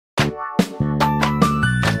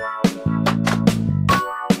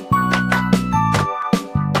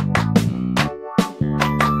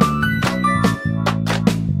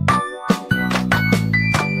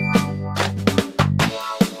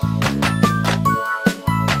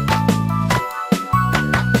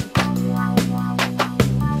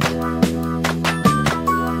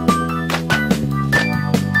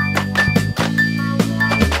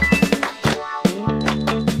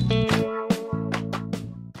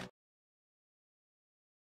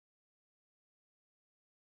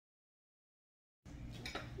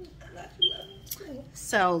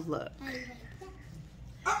So look,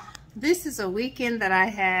 this is a weekend that I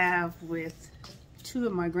have with two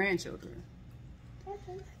of my grandchildren.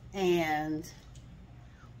 And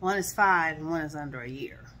one is 5 and one is under a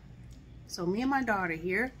year. So me and my daughter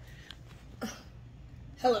here.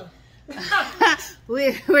 Hello.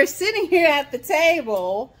 we're sitting here at the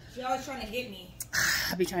table. She's always trying to get me.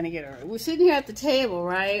 I'll be trying to get her. We're sitting here at the table,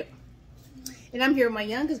 right? And I'm here with my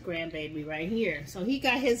youngest grandbaby right here. So he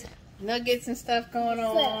got his nuggets and stuff going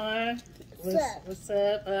on. What's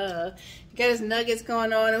up? He got his nuggets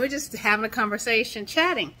going on, and we're just having a conversation,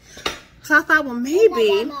 chatting. So I thought, well, maybe.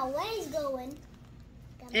 I got my waves going.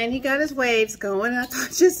 And he got his waves going. And I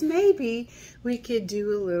thought just maybe we could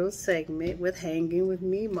do a little segment with Hanging with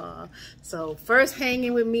Memaw. So first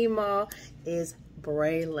Hanging with Memaw is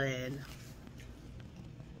Braylon.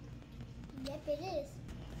 Yep, it is.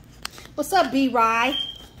 What's up, B-Rye?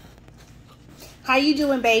 How you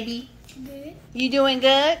doing, baby? Good. You doing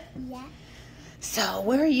good? Yeah. So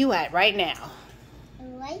where are you at right now?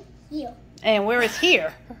 Right here. And where is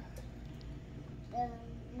here?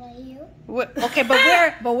 Right here. Okay,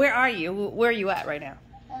 but where are you? Where are you at right now?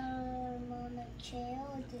 On a chair.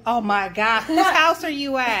 Oh my God, whose house are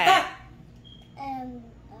you at?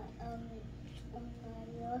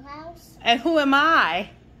 Your house. And who am I?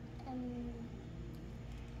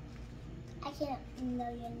 I can't know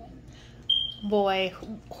your name. Boy,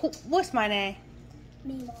 what's my name?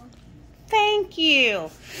 Memaw. Thank you.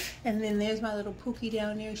 And then there's my little Pookie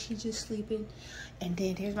down there. She's just sleeping. And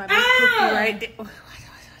then there's my big Pookie right there.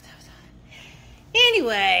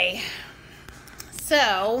 Anyway,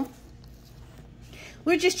 so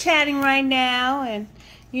we're just chatting right now, and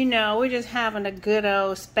you know, we're just having a good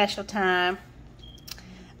old special time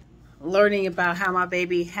learning about how my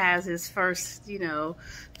baby has his first, you know,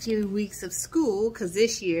 few weeks of school, because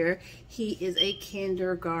this year he is a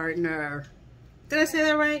kindergartner. Did I say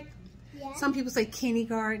that right? Yeah. Some people say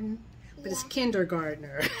kindergarten, but it's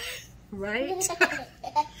kindergartner, right?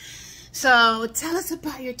 So tell us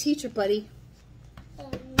about your teacher, buddy.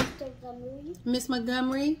 Mr. Montgomery. Miss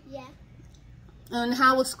Montgomery? Yeah. And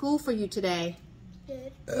how was school for you today?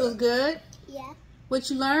 Good. It was good? Yeah. What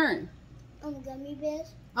you learn? Gummy bears.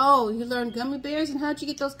 Oh, you learned gummy bears? And how'd you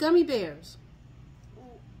get those gummy bears?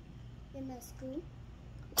 In my school.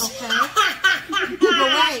 Okay.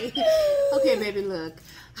 But wait. Okay, baby, look.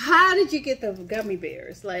 How did you get the gummy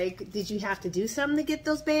bears? Like, did you have to do something to get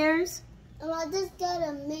those bears? I just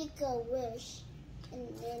gotta make a wish, and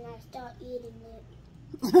then I start eating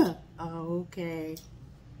it. Okay.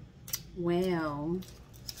 Well,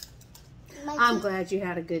 My I'm teacher- glad you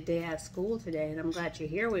had a good day at school today, and I'm glad you're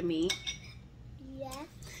here with me. Yeah.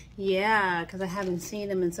 Yeah, because I haven't seen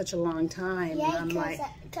him in such a long time. Yeah, and I'm like,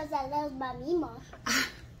 because I love my Memaw.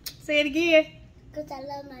 say it again. Because I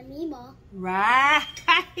love my Memaw. Right.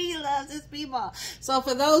 He loves his Memaw. So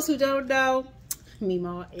for those who don't know,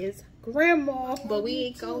 Memaw is grandma, but we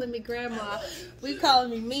ain't calling me grandma. We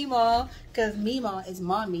calling me Memaw because Memaw is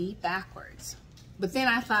mommy backwards. But then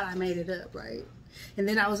I thought I made it up, right? And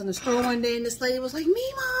then I was in the store one day and this lady was like,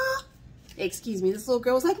 Memaw. Excuse me, this little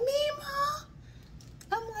girl was like, Memaw.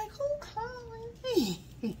 I'm like, who calling me?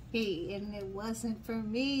 And it wasn't for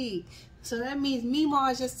me. So that means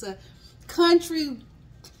Memaw is just a country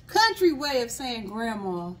way of saying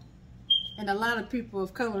grandma. And a lot of people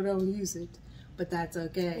of color don't use it. But that's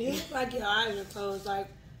okay. You look like your eyes are closed, like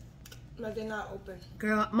they're not open.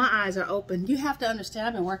 Girl, my eyes are open. You have to understand,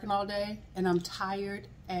 I've been working all day and I'm tired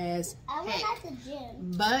as I went heck. at the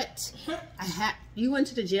gym. But you went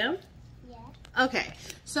to the gym? Yeah. Okay.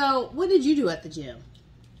 So what did you do at the gym?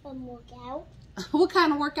 Workout. What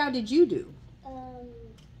kind of workout did you do?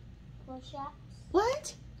 Push-ups.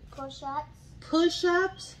 What? Push-ups.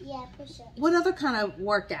 Push-ups? Yeah, push-ups. What other kind of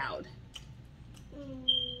workout?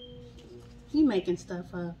 You making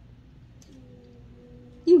stuff up.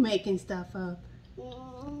 You making stuff up.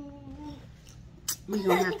 We're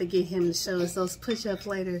going to have to get him to show us those push-ups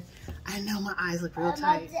later. I know my eyes look real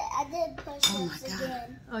tight. I did push-ups Oh my God.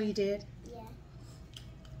 again. Oh, you did? Yeah.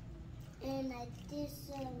 And I did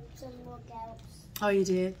some workouts. Oh, you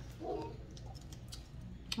did?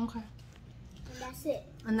 Yeah. Okay. And that's it.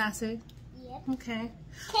 And that's it? Yep. Okay.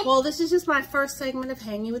 Well, this is just my first segment of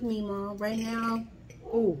Hanging with Memaw. Right now,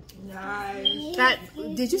 oh, Nice. that,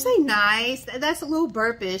 did you say nice? That's a little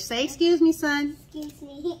burpish. Say excuse me, son. Excuse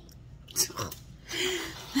me.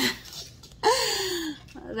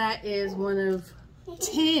 That is one of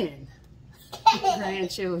 10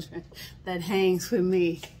 grandchildren that hangs with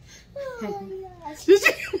me. Oh my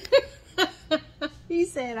gosh. He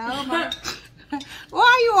said, oh my. Why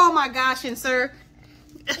are you oh my gosh, and sir?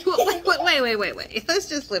 Wait. Let's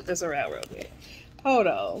just flip this around real quick. Hold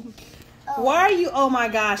on. Oh. Why are you oh my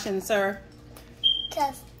gosh, and sir?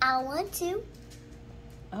 Because I want to.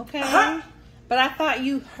 Okay. But I thought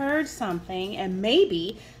you heard something, and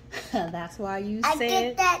maybe that's why you I said.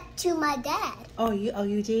 did that to my dad. Oh,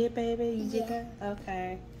 you did, baby? You did that?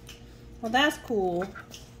 Okay. Well, that's cool.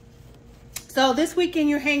 So this weekend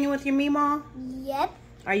you're hanging with your Memaw? Yep.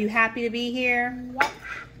 Are you happy to be here? Yep.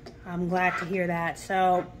 I'm glad to hear that.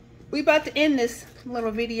 So we about to end this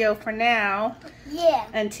little video for now. Yeah.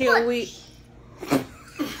 Until we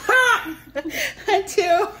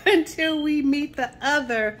until we meet the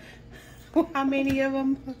other, how many of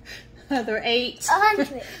them? Other 8.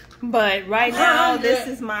 100. But right now this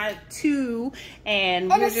is my 2,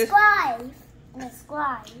 and And we're a just. scribe. And a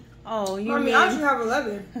scribe. Oh, you Mommy, mean? I should have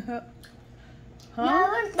 11. Huh?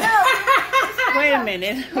 No. Wait a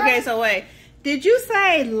minute. Okay, so wait. Did you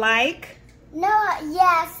say like, No,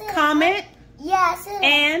 yeah, I said comment, Yeah, I said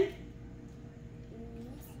and?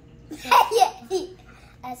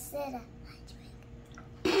 I said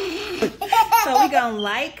So we gonna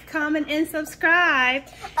like, comment, and subscribe.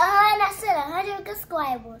 and I said 100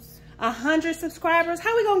 subscribers. 100 subscribers.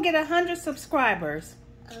 How we gonna get 100 subscribers?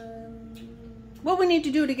 What we need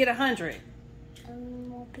to do to get 100?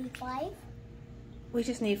 Will be 5. We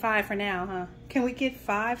just need 5 for now, huh? Can we get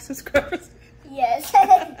 5 subscribers? Yes.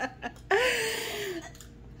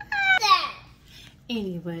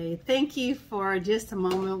 Anyway, thank you for just a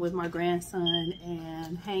moment with my grandson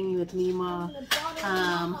and hanging with Memaw.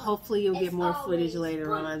 Hopefully you'll get more footage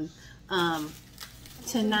later on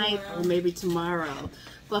tonight or maybe tomorrow.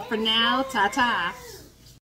 But for now, ta-ta.